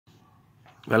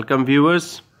Welcome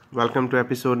viewers, welcome to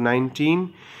episode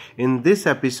 19. In this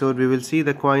episode we will see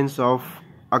the coins of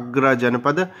Agratya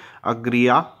Janapada,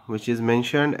 Agreya, which is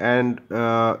mentioned, and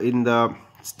in the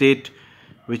state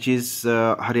which is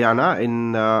Haryana.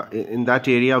 In that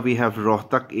area we have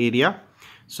Rohtak area,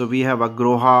 so we have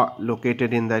Agroha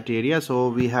located in that area.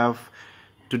 So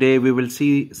today we will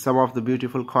see some of the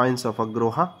beautiful coins of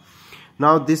Agroha.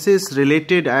 Now this is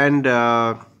related and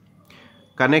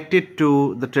connected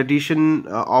to the tradition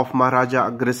of Maharaja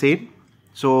Agrasen.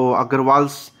 So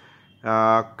Agrawals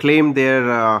claim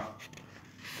their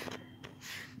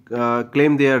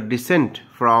descent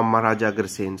from Maharaja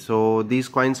Agrasen. So these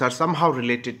coins are somehow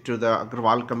related to the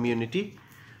Agrawal community.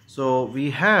 So we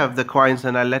have the coins,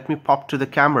 and let me pop to the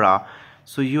camera.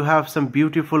 So you have some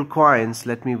beautiful coins.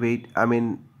 Let's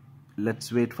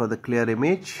wait for the clear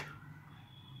image.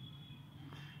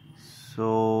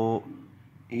 So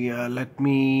yeah, let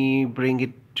me bring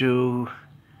it to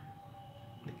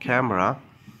the camera.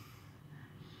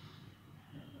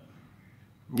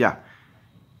 Yeah.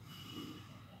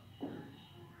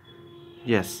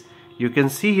 Yes, you can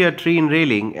see here tree in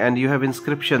railing, and you have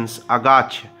inscriptions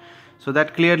Agacha. So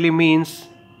that clearly means,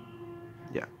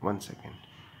 yeah, 1 second.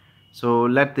 So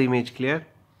let the image clear.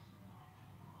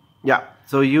 Yeah,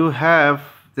 so you have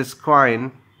this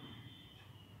coin.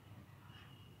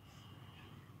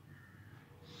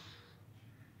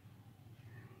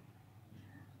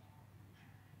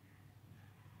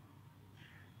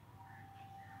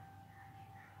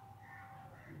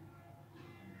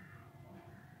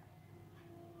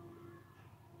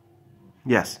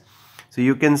 Yes, so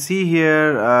you can see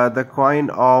here the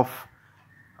coin of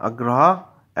Agroha,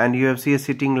 and you have see a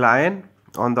sitting lion.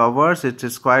 On the obverse, it's a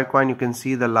square coin. You can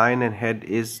see the lion and head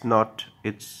is not,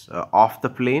 it's off the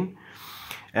plane,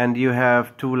 and you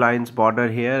have two lines border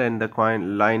here, and the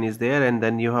coin line is there. And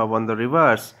then you have on the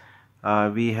reverse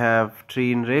we have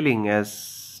tree in railing,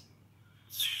 as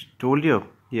told you.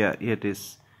 Yeah, it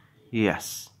is.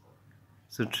 Yes,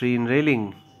 so tree in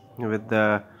railing with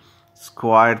the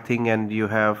square thing, and you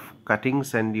have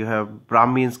cuttings, and you have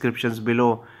Brahmi inscriptions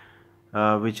below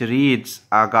which reads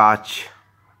Agach.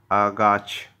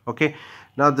 Okay,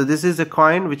 now this is a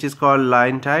coin which is called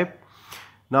line type.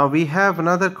 Now we have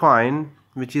another coin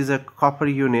which is a copper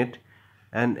unit,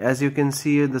 and as you can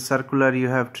see the circular, you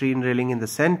have tree in railing in the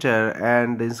center,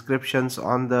 and the inscriptions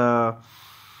on the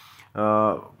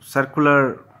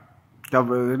circular,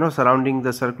 surrounding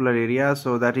the circular area.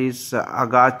 So that is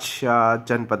Agacha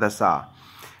Janapada.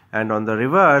 And on the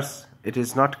reverse, it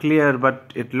is not clear,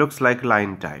 but it looks like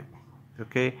line type.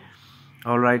 Okay,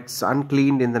 all right, it's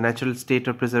uncleaned in the natural state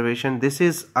of preservation. This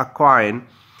is a coin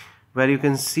where you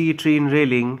can see tree in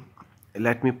railing.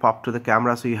 Let me pop to the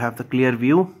camera so you have the clear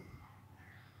view.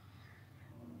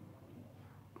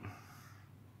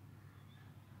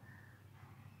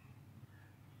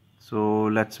 So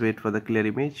let's wait for the clear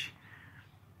image.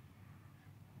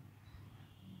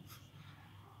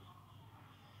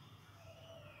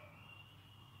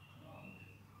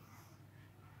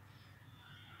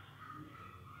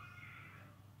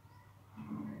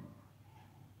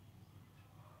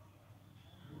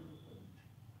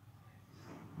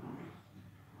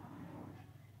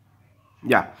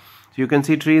 Yeah, so you can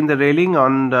see tree in the railing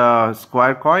on the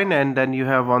square coin, and then you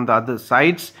have on the other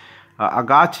sides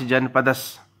Agratya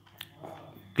Janapada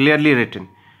clearly written.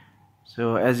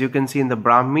 So as you can see in the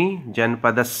Brahmi,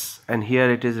 Janapada, and here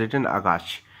it is written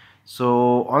Agach.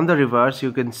 So on the reverse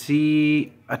you can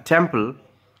see a temple,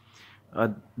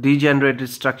 a degenerated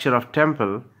structure of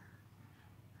temple.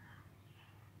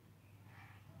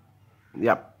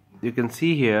 Yep, you can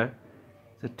see here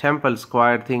the temple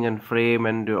square thing and frame,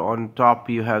 and on top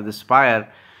you have the spire.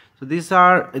 So this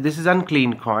is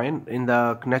unclean coin in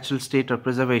the natural state of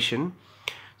preservation.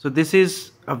 So this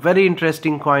is a very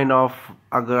interesting coin of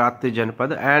Agratya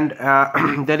Janapada,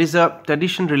 and there is a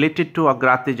tradition related to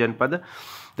Agratya Janapada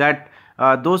that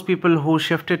those people who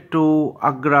shifted to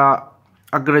Agratya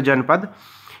Janapada,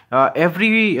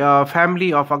 every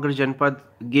family of Agratya Janapada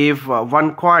gave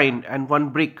one coin and one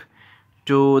brick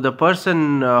to the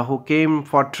person who came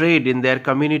for trade in their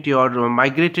community or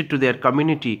migrated to their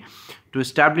community to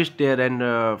establish there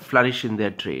and flourish in their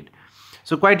trade.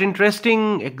 So quite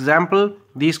interesting example.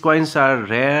 These coins are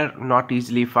rare, not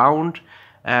easily found,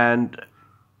 and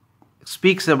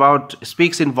speaks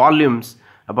in volumes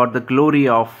about the glory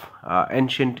of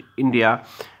ancient India,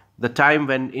 the time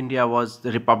when India was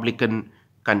the republican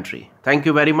country. Thank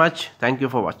you very much. Thank you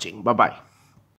for watching. Bye bye.